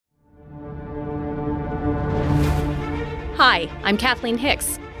Hi, I'm Kathleen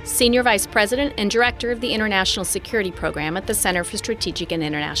Hicks, Senior Vice President and Director of the International Security Program at the Center for Strategic and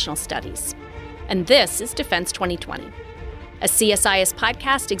International Studies. And this is Defense 2020, a CSIS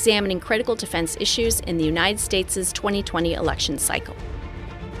podcast examining critical defense issues in the United States' 2020 election cycle.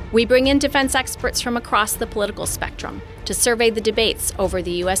 We bring in defense experts from across the political spectrum to survey the debates over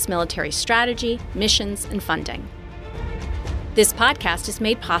the U.S. military strategy, missions, and funding. This podcast is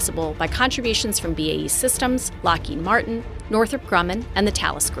made possible by contributions from BAE Systems, Lockheed Martin, Northrop Grumman, and the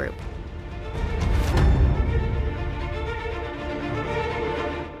Thales Group.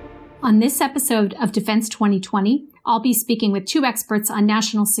 On this episode of Defense 2020, I'll be speaking with two experts on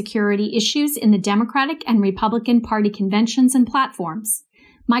national security issues in the Democratic and Republican Party conventions and platforms.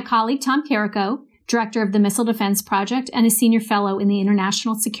 My colleague Tom Carrico, Director of the Missile Defense Project and a Senior Fellow in the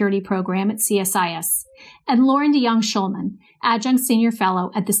International Security Program at CSIS, and Lauren DeYoung-Shulman, Adjunct Senior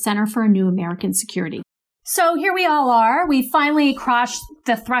Fellow at the Center for a New American Security. So here we all are. We finally crossed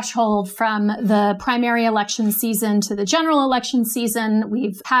the threshold from the primary election season to the general election season.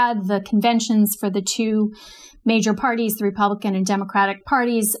 We've had the conventions for the two major parties, the Republican and Democratic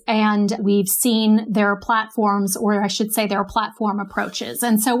parties, and we've seen their platforms, or I should say their platform approaches.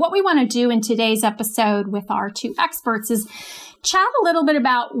 And so what we want to do in today's episode with our two experts is chat a little bit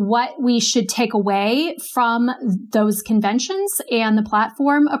about what we should take away from those conventions and the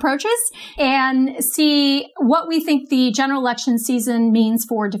platform approaches and see what we think the general election season means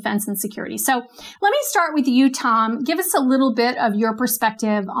for defense and security. So let me start with you, Tom. Give us a little bit of your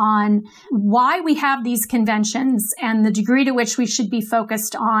perspective on why we have these conventions and the degree to which we should be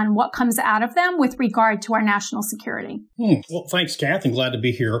focused on what comes out of them with regard to our national security. Well, thanks, Kath. I'm glad to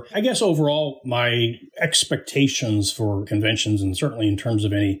be here. I guess overall, my expectations for conventions, and certainly in terms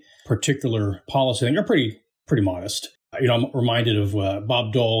of any particular policy, I think are pretty modest. I'm reminded of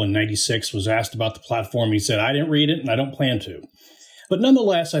Bob Dole in '96 was asked about the platform. He said, "I didn't read it and I don't plan to." But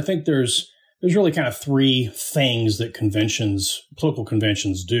nonetheless, I think there's really kind of three things that political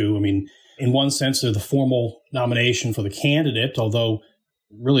conventions do. I mean, in one sense, they're the formal nomination for the candidate, although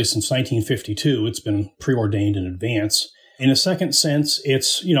really since 1952, it's been preordained in advance. In a second sense,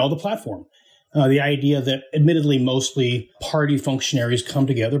 it's, the platform. The idea that admittedly mostly party functionaries come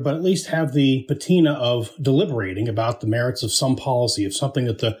together, but at least have the patina of deliberating about the merits of some policy, of something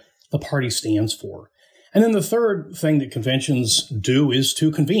that the party stands for. And then the third thing that conventions do is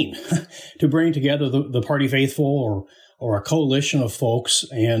to convene, to bring together the party faithful or a coalition of folks.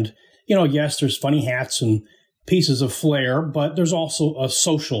 And, yes, there's funny hats and pieces of flair, but there's also a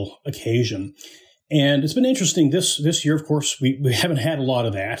social occasion. And it's been interesting this year. Of course, we haven't had a lot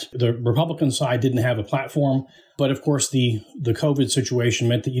of that. The Republican side didn't have a platform, but of course the COVID situation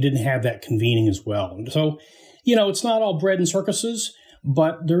meant that you didn't have that convening as well. And so, it's not all bread and circuses,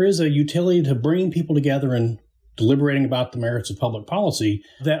 but there is a utility to bringing people together and deliberating about the merits of public policy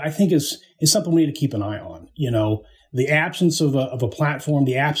that I think is something we need to keep an eye on. The absence of a platform,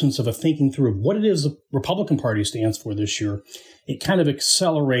 the absence of a thinking through of what it is the Republican Party stands for this year, it kind of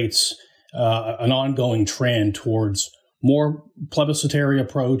accelerates an ongoing trend towards more plebiscitary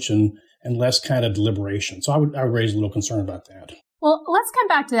approach and less kind of deliberation. So I would raise a little concern about that. Well, let's come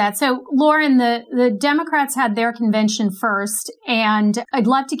back to that. So, Lauren, the Democrats had their convention first, and I'd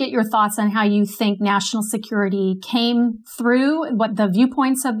love to get your thoughts on how you think national security came through, what the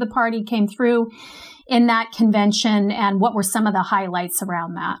viewpoints of the party came through in that convention, and what were some of the highlights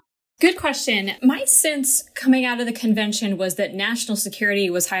around that. Good question. My sense coming out of the convention was that national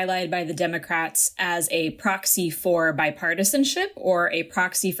security was highlighted by the Democrats as a proxy for bipartisanship or a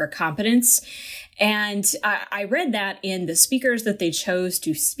proxy for competence. And I read that in the speakers that they chose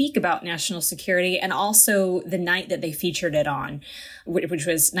to speak about national security and also the night that they featured it on, which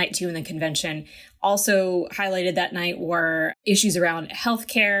was night 2 in the convention. Also highlighted that night were issues around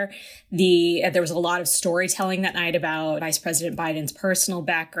healthcare. There was a lot of storytelling that night about Vice President Biden's personal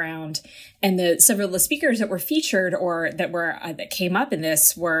background, and several of the speakers that were featured or that came up in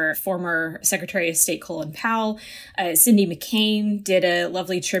this were former Secretary of State Colin Powell. Cindy McCain did a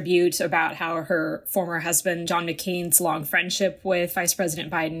lovely tribute about how her former husband John McCain's long friendship with Vice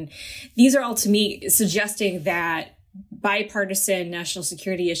President Biden. These are all to me suggesting that bipartisan national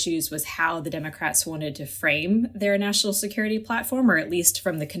security issues was how the Democrats wanted to frame their national security platform, or at least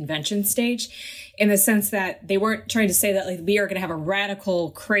from the convention stage, in the sense that they weren't trying to say that we are going to have a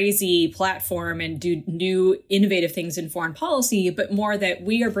radical, crazy platform and do new innovative things in foreign policy, but more that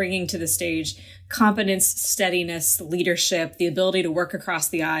we are bringing to the stage competence, steadiness, leadership, the ability to work across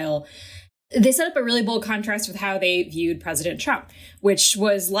the aisle. They set up a really bold contrast with how they viewed President Trump, which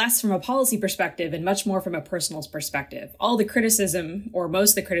was less from a policy perspective and much more from a personal perspective. All the criticism, or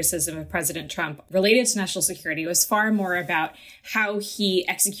most of the criticism of President Trump related to national security was far more about how he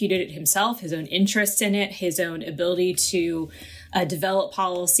executed it himself, his own interests in it, his own ability to develop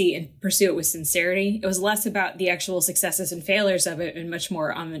policy and pursue it with sincerity. It was less about the actual successes and failures of it and much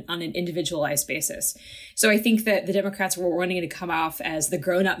more on an individualized basis. So I think that the Democrats were wanting to come off as the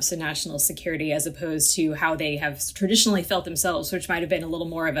grown-ups in national security as opposed to how they have traditionally felt themselves, which might have been a little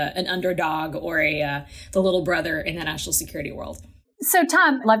more of an underdog or the little brother in the national security world. So,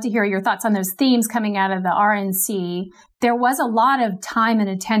 Tom, I'd love to hear your thoughts on those themes coming out of the RNC. There was a lot of time and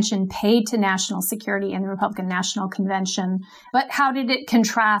attention paid to national security in the Republican National Convention, but how did it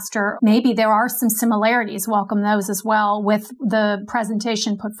contrast, or maybe there are some similarities, welcome those as well, with the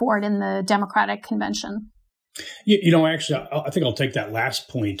presentation put forward in the Democratic Convention? Actually, I think I'll take that last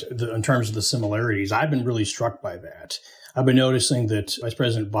point in terms of the similarities. I've been really struck by that. I've been noticing that Vice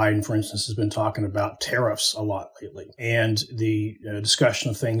President Biden, for instance, has been talking about tariffs a lot lately, and the discussion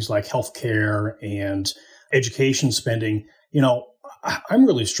of things like healthcare and education spending. I'm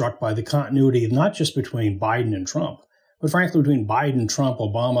really struck by the continuity, not just between Biden and Trump, but frankly between Biden, Trump,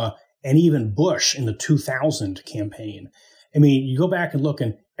 Obama, and even Bush in the 2000 campaign. I mean, you go back and look,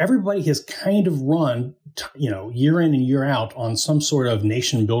 and everybody has kind of run, year in and year out on some sort of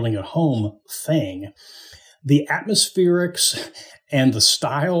nation building at home thing. The atmospherics and the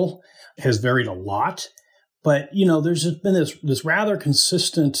style has varied a lot, but, there's been this rather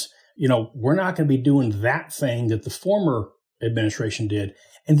consistent, we're not going to be doing that thing that the former administration did.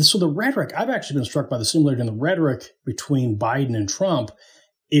 And so the rhetoric, I've actually been struck by the similarity in the rhetoric between Biden and Trump.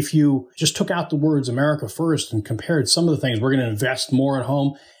 If you just took out the words America first and compared some of the things, we're going to invest more at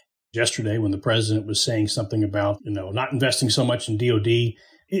home. Yesterday, when the president was saying something about, not investing so much in DOD,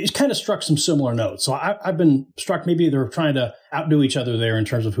 it kind of struck some similar notes. So I've been struck maybe they're trying to outdo each other there in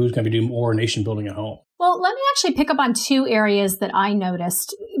terms of who's going to be doing more nation building at home. Well, let me actually pick up on two areas that I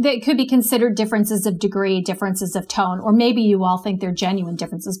noticed that could be considered differences of degree, differences of tone, or maybe you all think they're genuine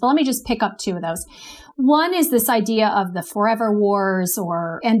differences. But let me just pick up two of those. One is this idea of the forever wars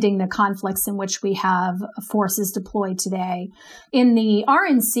or ending the conflicts in which we have forces deployed today. In the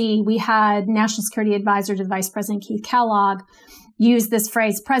RNC, we had National Security Advisor to Vice President Keith Kellogg use this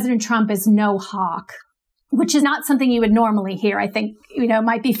phrase, President Trump is no hawk, which is not something you would normally hear. I think,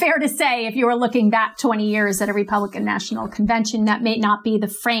 might be fair to say if you were looking back 20 years at a Republican National Convention, that may not be the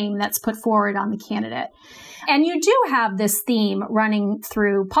frame that's put forward on the candidate. And you do have this theme running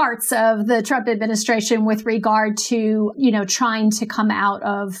through parts of the Trump administration with regard to, trying to come out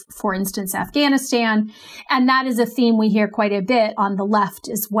of, for instance, Afghanistan. And that is a theme we hear quite a bit on the left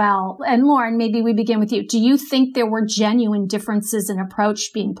as well. And Lauren, maybe we begin with you. Do you think there were genuine differences in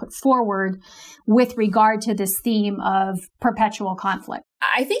approach being put forward with regard to this theme of perpetual conflict?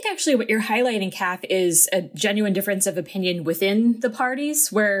 I think actually what you're highlighting, Kath, is a genuine difference of opinion within the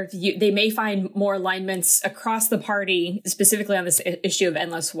parties where they may find more alignments across the party, specifically on this issue of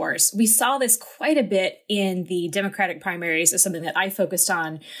endless wars. We saw this quite a bit in the Democratic primaries as something that I focused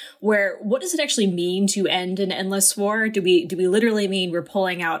on, where what does it actually mean to end an endless war? Do we literally mean we're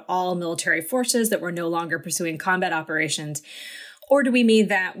pulling out all military forces, that we're no longer pursuing combat operations? Or do we mean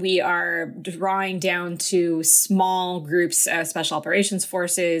that we are drawing down to small groups, special operations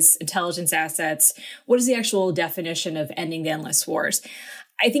forces, intelligence assets? What is the actual definition of ending the endless wars?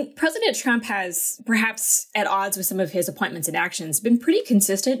 I think President Trump has, perhaps at odds with some of his appointments and actions, been pretty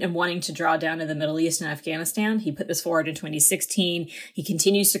consistent in wanting to draw down in the Middle East and Afghanistan. He put this forward in 2016. He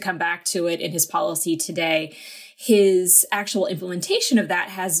continues to come back to it in his policy today. His actual implementation of that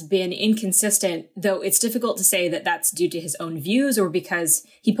has been inconsistent, though it's difficult to say that that's due to his own views or because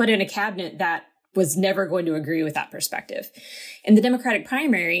he put in a cabinet that was never going to agree with that perspective. In the Democratic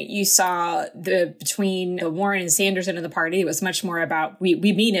primary, you saw between Warren and Sanders end of the party, it was much more about we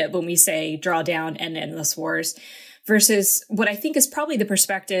mean it when we say draw down and endless wars, versus what I think is probably the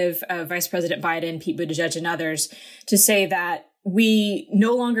perspective of Vice President Biden, Pete Buttigieg, and others to say that we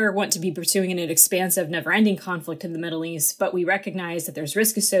no longer want to be pursuing an expansive, never-ending conflict in the Middle East, but we recognize that there's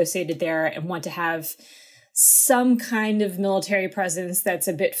risk associated there and want to have some kind of military presence that's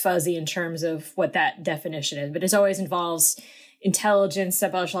a bit fuzzy in terms of what that definition is. But it always involves intelligence,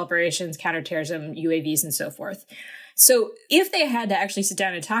 special operations, counterterrorism, UAVs, and so forth. So if they had to actually sit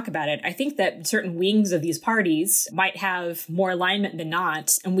down and talk about it, I think that certain wings of these parties might have more alignment than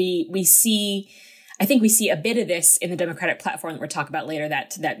not. And we see, I think we see a bit of this in the Democratic platform that we'll talk about later,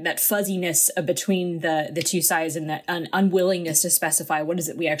 that fuzziness between the two sides and that unwillingness to specify what does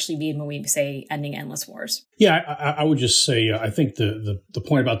it we actually mean when we say ending endless wars. Yeah, I would just say, I think the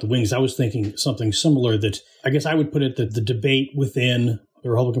point about the wings, I was thinking something similar, that I guess I would put it that the debate within the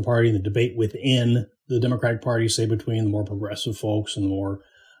Republican Party and the debate within the Democratic Party, say between the more progressive folks and the more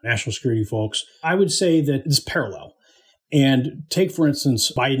national security folks, I would say that it's parallel. And take, for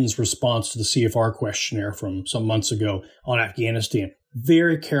instance, Biden's response to the CFR questionnaire from some months ago on Afghanistan.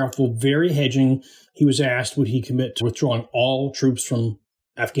 Very careful, very hedging. He was asked, would he commit to withdrawing all troops from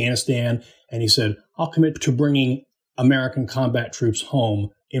Afghanistan? And he said, I'll commit to bringing American combat troops home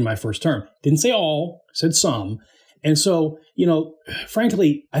in my first term. Didn't say all, said some. And so,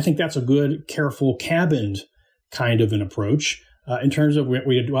 frankly, I think that's a good, careful, cabined kind of an approach. In terms of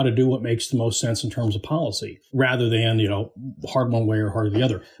we ought to do what makes the most sense in terms of policy, rather than, hard one way or hard the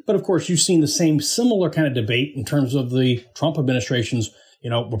other. But of course, you've seen the same similar kind of debate in terms of the Trump administration's,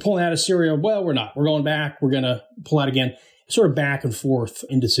 we're pulling out of Syria. Well, we're not. We're going back. We're going to pull out again. Sort of back and forth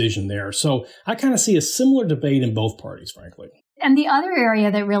indecision there. So I kind of see a similar debate in both parties, frankly. And the other area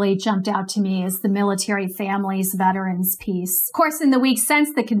that really jumped out to me is the military families, veterans piece. Of course, in the weeks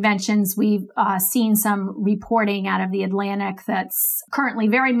since the conventions, we've seen some reporting out of the Atlantic that's currently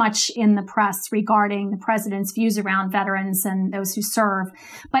very much in the press regarding the president's views around veterans and those who serve.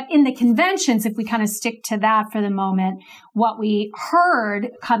 But in the conventions, if we kind of stick to that for the moment, what we heard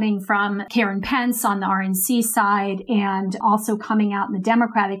coming from Karen Pence on the RNC side and also coming out in the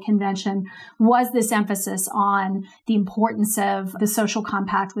Democratic convention was this emphasis on the importance of the social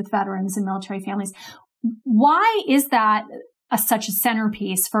compact with veterans and military families. Why is that such a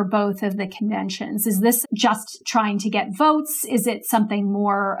centerpiece for both of the conventions? Is this just trying to get votes? Is it something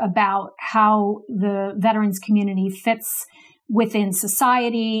more about how the veterans community fits within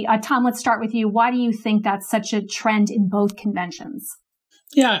society? Tom, let's start with you. Why do you think that's such a trend in both conventions?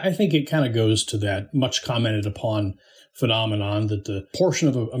 Yeah, I think it kind of goes to that much commented upon phenomenon that the portion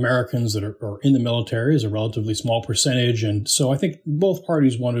of Americans that are in the military is a relatively small percentage. And so I think both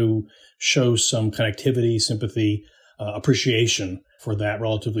parties want to show some connectivity, sympathy, appreciation for that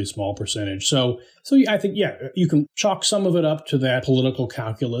relatively small percentage. So I think, you can chalk some of it up to that political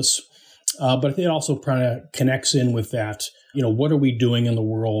calculus, but it also kind of connects in with that. What are we doing in the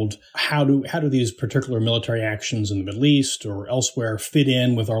world? How do these particular military actions in the Middle East or elsewhere fit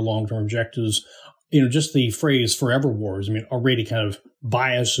in with our long-term objectives? Just the phrase forever wars, already kind of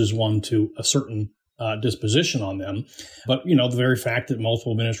biases one to a certain disposition on them. But, the very fact that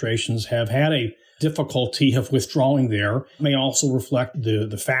multiple administrations have had a difficulty of withdrawing there may also reflect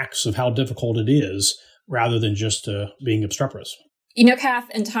the facts of how difficult it is, rather than just being obstreperous. Kath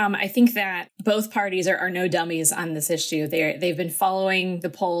and Tom, I think that both parties are no dummies on this issue. They've been following the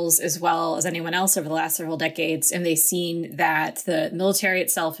polls as well as anyone else over the last several decades, and they've seen that the military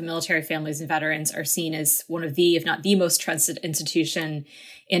itself and military families and veterans are seen as one of the, if not the most trusted institution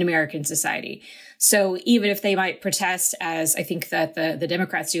in American society. So even if they might protest, as I think that the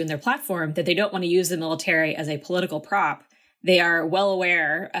Democrats do in their platform, that they don't want to use the military as a political prop, they are well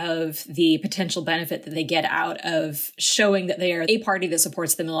aware of the potential benefit that they get out of showing that they are a party that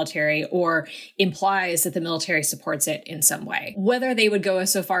supports the military or implies that the military supports it in some way. Whether they would go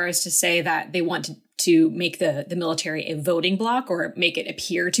so far as to say that they want to make the military a voting bloc or make it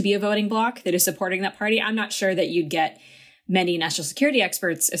appear to be a voting bloc that is supporting that party, I'm not sure that you'd get many national security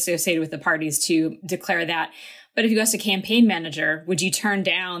experts associated with the parties to declare that. But if you ask a campaign manager, would you turn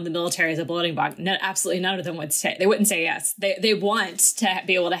down the military as a voting bloc? No, absolutely none of them would say. They wouldn't say yes. They want to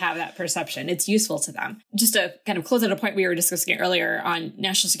be able to have that perception. It's useful to them. Just to kind of close at a point we were discussing earlier on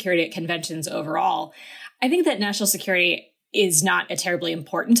national security at conventions overall, I think that national security is not a terribly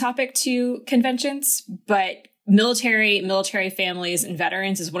important topic to conventions, but military families and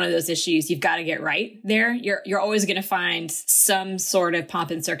veterans is one of those issues you've got to get right there. You're always going to find some sort of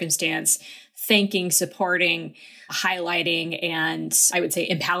pomp and circumstance thanking, supporting, highlighting, and I would say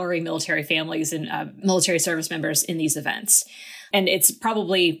empowering military families and military service members in these events. And it's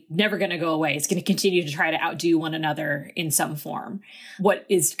probably never going to go away. It's going to continue to try to outdo one another in some form. What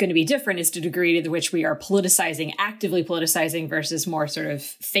is going to be different is the degree to which we are actively politicizing versus more sort of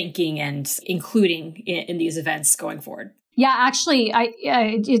thinking and including in these events going forward. Yeah, actually,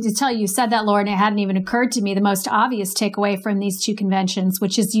 to tell you said that, Lauren, it hadn't even occurred to me. The most obvious takeaway from these two conventions,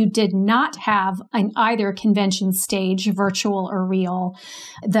 which is you did not have on either convention stage, virtual or real,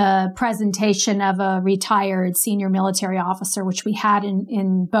 the presentation of a retired senior military officer, which we had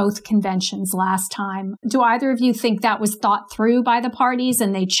in both conventions last time. Do either of you think that was thought through by the parties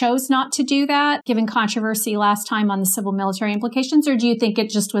and they chose not to do that, given controversy last time on the civil military implications, or do you think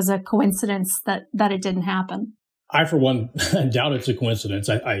it just was a coincidence that it didn't happen? I, for one, doubt it's a coincidence.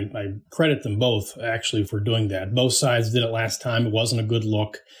 I credit them both, actually, for doing that. Both sides did it last time. It wasn't a good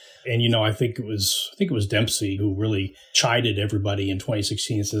look. And, I think it was Dempsey who really chided everybody in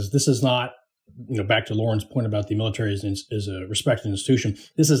 2016 and says, this is not, back to Lauren's point about the military as a respected institution,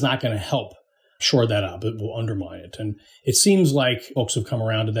 this is not going to help shore that up. It will undermine it. And it seems like folks have come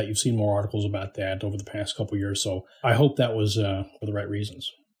around to that. You've seen more articles about that over the past couple of years. So I hope that was for the right reasons.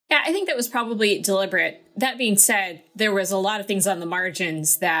 Yeah, I think that was probably deliberate. That being said, there was a lot of things on the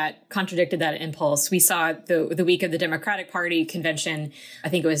margins that contradicted that impulse. We saw the week of the Democratic Party convention, I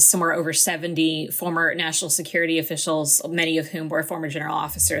think it was somewhere over 70 former national security officials, many of whom were former general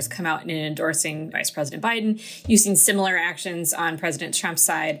officers, come out and endorsing Vice President Biden, using similar actions on President Trump's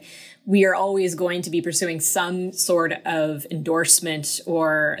side. We are always going to be pursuing some sort of endorsement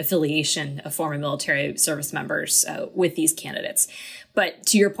or affiliation of former military service members with these candidates. But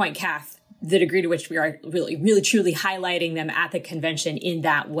to your point, Kath, the degree to which we are really, really, truly highlighting them at the convention in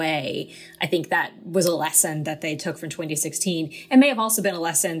that way, I think that was a lesson that they took from 2016 and may have also been a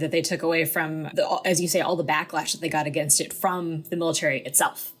lesson that they took away from, as you say, all the backlash that they got against it from the military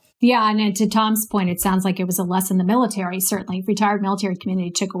itself. Yeah, and to Tom's point, it sounds like it was a lesson the military, certainly retired military community,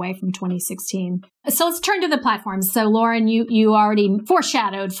 took away from 2016. So let's turn to the platforms. So Lauren, you already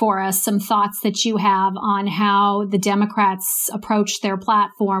foreshadowed for us some thoughts that you have on how the Democrats approach their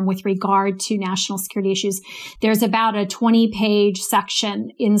platform with regard to national security issues. There's about a 20-page section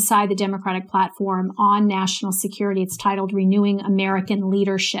inside the Democratic platform on national security. It's titled Renewing American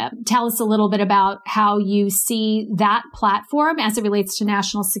Leadership. Tell us a little bit about how you see that platform as it relates to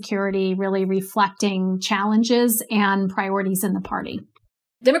national security, really reflecting challenges and priorities in the party.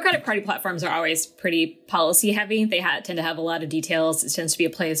 Democratic Party platforms are always pretty policy heavy. They tend to have a lot of details. It tends to be a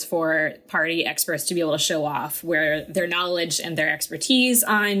place for party experts to be able to show off where their knowledge and their expertise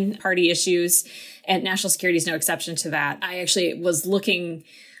on party issues, and national security is no exception to that. I actually was looking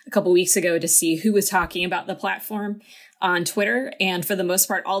a couple weeks ago to see who was talking about the platform on Twitter. And for the most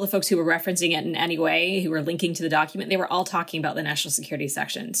part, all the folks who were referencing it in any way, who were linking to the document, they were all talking about the national security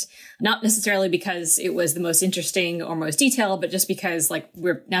sections. Not necessarily because it was the most interesting or most detailed, but just because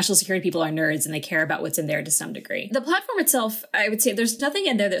we're national security people are nerds and they care about what's in there to some degree. The platform itself, I would say there's nothing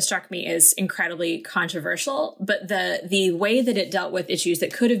in there that struck me as incredibly controversial, but the way that it dealt with issues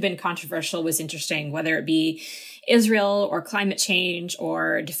that could have been controversial was interesting, whether it be Israel or climate change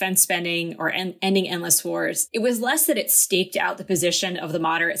or defense spending or ending endless wars. It was less that it staked out the position of the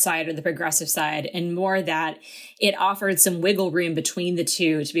moderate side or the progressive side, and more that it offered some wiggle room between the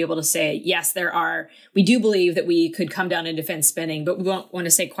two to be able to say, yes, we do believe that we could come down in defense spending, but we won't want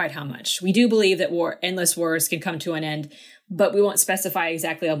to say quite how much. We do believe that endless wars can come to an end, but we won't specify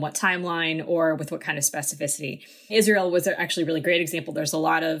exactly on what timeline or with what kind of specificity. Israel was actually a really great example. There's a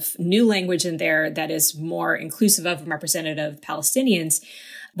lot of new language in there that is more inclusive of and representative of Palestinians,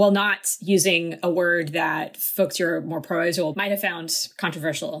 while not using a word that folks who are more pro-Israel might have found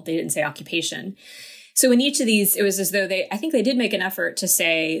controversial. They didn't say occupation. So in each of these, it was as though I think they did make an effort to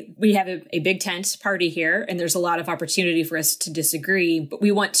say, we have a big tent party here, and there's a lot of opportunity for us to disagree, but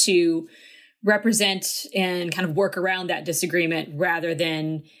we want to represent and kind of work around that disagreement rather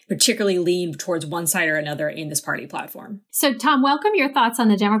than particularly lean towards one side or another in this party platform. So, Tom, welcome your thoughts on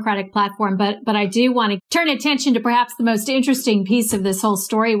the Democratic platform, but I do want to turn attention to perhaps the most interesting piece of this whole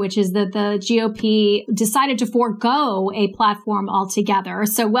story, which is that the GOP decided to forego a platform altogether.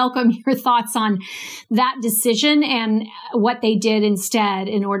 So welcome your thoughts on that decision and what they did instead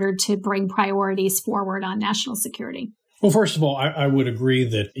in order to bring priorities forward on national security. Well, first of all, I would agree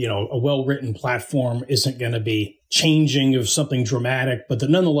that, a well-written platform isn't going to be changing of something dramatic, but that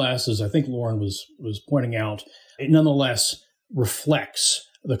nonetheless, as I think Lauren was pointing out, it nonetheless reflects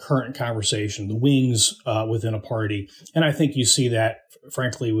the current conversation, the wings within a party. And I think you see that,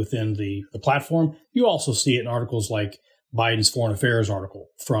 frankly, within the platform. You also see it in articles like Biden's Foreign Affairs article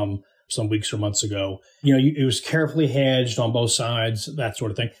from some weeks or months ago. It was carefully hedged on both sides, that sort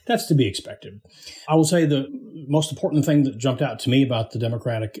of thing. That's to be expected. I will say the most important thing that jumped out to me about the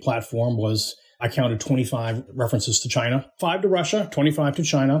Democratic platform was I counted 25 references to China, 5 to Russia, 25 to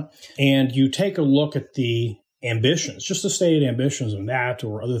China. And you take a look at the ambitions, just the stated ambitions of that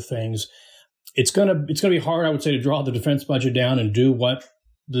or other things. it's gonna be hard, I would say, to draw the defense budget down and do what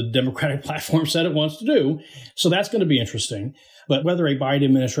the Democratic platform said it wants to do. So that's going to be interesting. But whether a Biden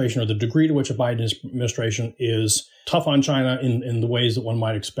administration or the degree to which a Biden administration is tough on China in the ways that one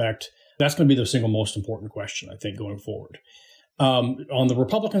might expect, that's going to be the single most important question, I think, going forward. On the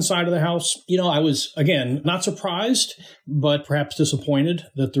Republican side of the House, I was, again, not surprised, but perhaps disappointed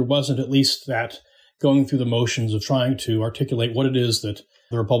that there wasn't at least that going through the motions of trying to articulate what it is that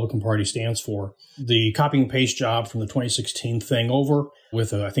the Republican Party stands for. The copy and paste job from the 2016 thing over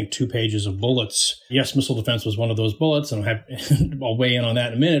with, I think, 2 pages of bullets. Yes, missile defense was one of those bullets, and I'll weigh in on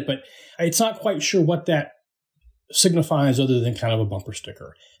that in a minute, but it's not quite sure what that signifies other than kind of a bumper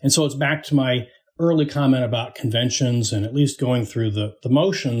sticker. And so it's back to my early comment about conventions and at least going through the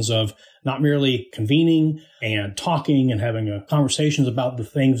motions of not merely convening and talking and having conversations about the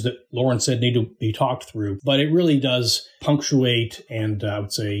things that Lauren said need to be talked through, but it really does punctuate and I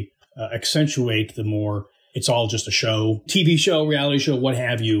would say accentuate the more it's all just a show, TV show, reality show, what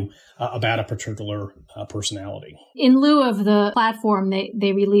have you, about a particular personality. In lieu of the platform,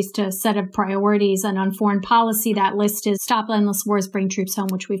 they released a set of priorities, and on foreign policy, that list is stop endless wars, bring troops home,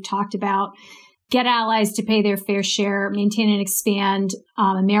 which we've talked about, get allies to pay their fair share, maintain and expand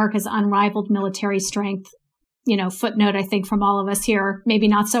America's unrivaled military strength. Footnote, I think, from all of us here, maybe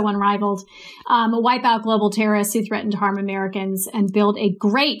not so unrivaled, wipe out global terrorists who threaten to harm Americans, and build a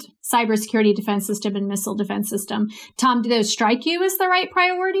great cybersecurity defense system and missile defense system. Tom, do those strike you as the right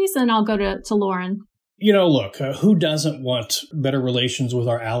priorities? And I'll go to Lauren. Look, who doesn't want better relations with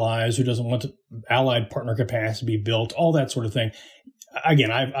our allies? Who doesn't want allied partner capacity to be built? All that sort of thing.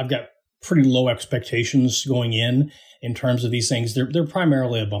 Again, I've got pretty low expectations going in terms of these things. They're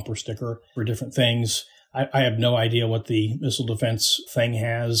primarily a bumper sticker for different things. I have no idea what the missile defense thing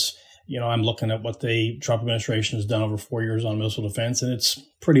has. I'm looking at what the Trump administration has done over 4 years on missile defense, and it's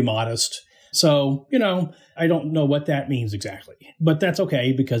pretty modest. So, I don't know what that means exactly. But that's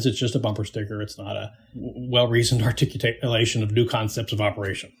okay because it's just a bumper sticker. It's not a well-reasoned articulation of new concepts of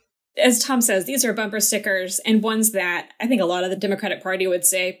operation. As Tom says, these are bumper stickers and ones that I think a lot of the Democratic Party would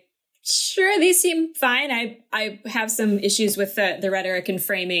say, sure, these seem fine. I have some issues with the rhetoric and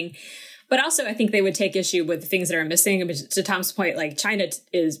framing. But also, I think they would take issue with the things that are missing. To Tom's point, like China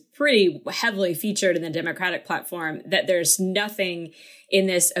is pretty heavily featured in the Democratic platform, that there's nothing in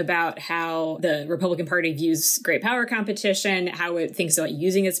this about how the Republican Party views great power competition, how it thinks about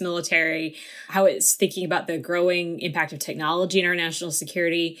using its military, how it's thinking about the growing impact of technology in our national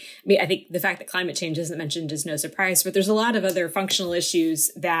security. I think the fact that climate change isn't mentioned is no surprise, but there's a lot of other functional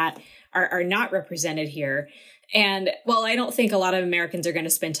issues that are not represented here. And while I don't think a lot of Americans are going to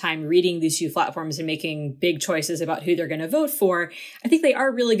spend time reading these 2 platforms and making big choices about who they're going to vote for, I think they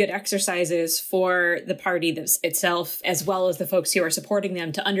are really good exercises for the party itself, as well as the folks who are supporting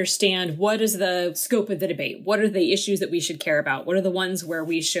them, to understand what is the scope of the debate. What are the issues that we should care about? What are the ones where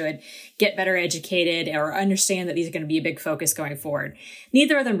we should get better educated or understand that these are going to be a big focus going forward?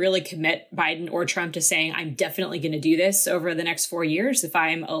 Neither of them really commit Biden or Trump to saying, I'm definitely going to do this over the next 4 years if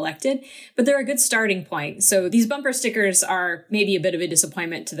I'm elected, but they're a good starting point. So these bumper stickers are maybe a bit of a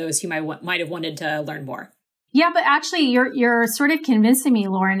disappointment to those who might have wanted to learn more. Yeah, but actually you're sort of convincing me,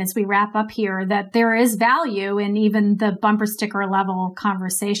 Lauren, as we wrap up here, that there is value in even the bumper sticker level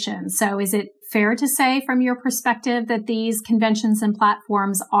conversation. So is it fair to say from your perspective that these conventions and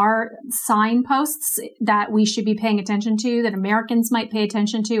platforms are signposts that we should be paying attention to, that Americans might pay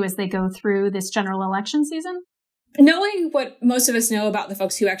attention to as they go through this general election season? Knowing what most of us know about the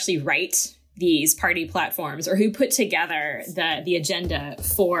folks who actually write these party platforms or who put together the agenda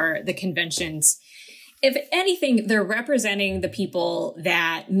for the conventions, if anything, they're representing the people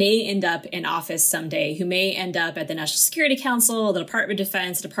that may end up in office someday, who may end up at the National Security Council, the Department of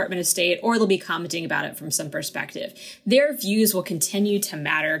Defense, Department of State, or they'll be commenting about it from some perspective. Their views will continue to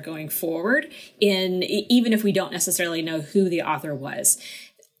matter going forward, even if we don't necessarily know who the author was.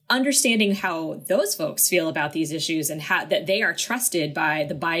 Understanding how those folks feel about these issues and how that they are trusted by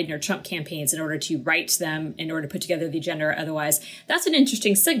the Biden or Trump campaigns in order to write them, in order to put together the agenda or otherwise, that's an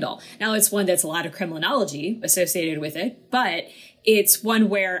interesting signal. Now, it's one that's a lot of criminology associated with it, but it's one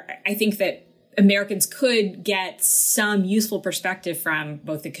where I think that Americans could get some useful perspective from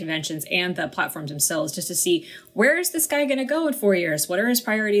both the conventions and the platforms themselves, just to see, where is this guy going to go in 4 years? What are his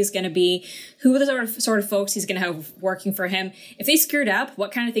priorities going to be? Who are the sort of folks he's going to have working for him? If they screwed up,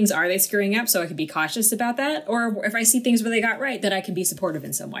 what kind of things are they screwing up, so I can be cautious about that? Or if I see things where they got right, that I can be supportive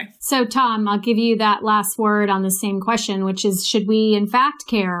in some way. So, Tom, I'll give you that last word on the same question, which is, should we in fact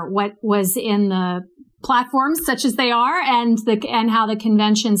care what was in the platforms, such as they are, and how the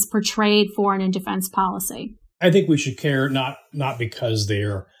conventions portrayed foreign and defense policy? I think we should care not because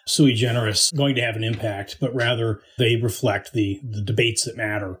they're sui generis going to have an impact, but rather they reflect the debates that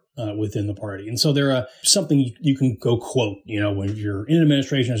matter within the party. And so they're something you can go quote, when you're in an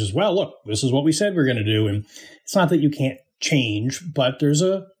administration, it's just, well, look, this is what we said we're going to do. And it's not that you can't change, but there's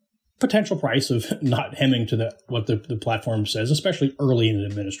a potential price of not hemming to what the platform says, especially early in an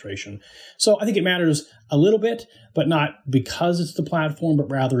administration. So I think it matters a little bit, but not because it's the platform, but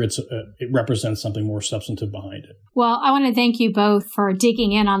rather it represents something more substantive behind it. Well, I want to thank you both for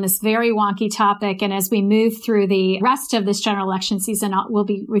digging in on this very wonky topic. And as we move through the rest of this general election season, we'll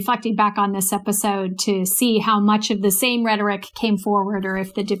be reflecting back on this episode to see how much of the same rhetoric came forward or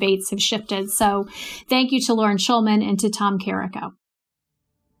if the debates have shifted. So thank you to Lauren Schulman and to Tom Carrico.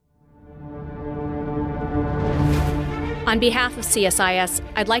 On behalf of CSIS,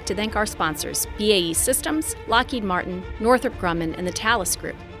 I'd like to thank our sponsors, BAE Systems, Lockheed Martin, Northrop Grumman, and the Thales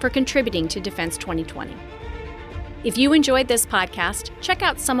Group for contributing to Defense 2020. If you enjoyed this podcast, check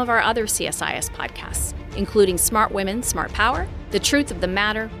out some of our other CSIS podcasts, including Smart Women, Smart Power, The Truth of the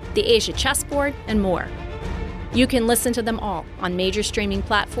Matter, The Asia Chessboard, and more. You can listen to them all on major streaming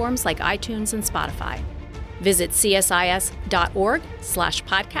platforms like iTunes and Spotify. Visit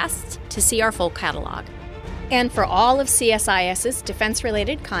csis.org/podcasts to see our full catalog. And for all of CSIS's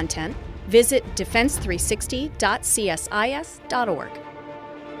defense-related content, visit defense360.csis.org.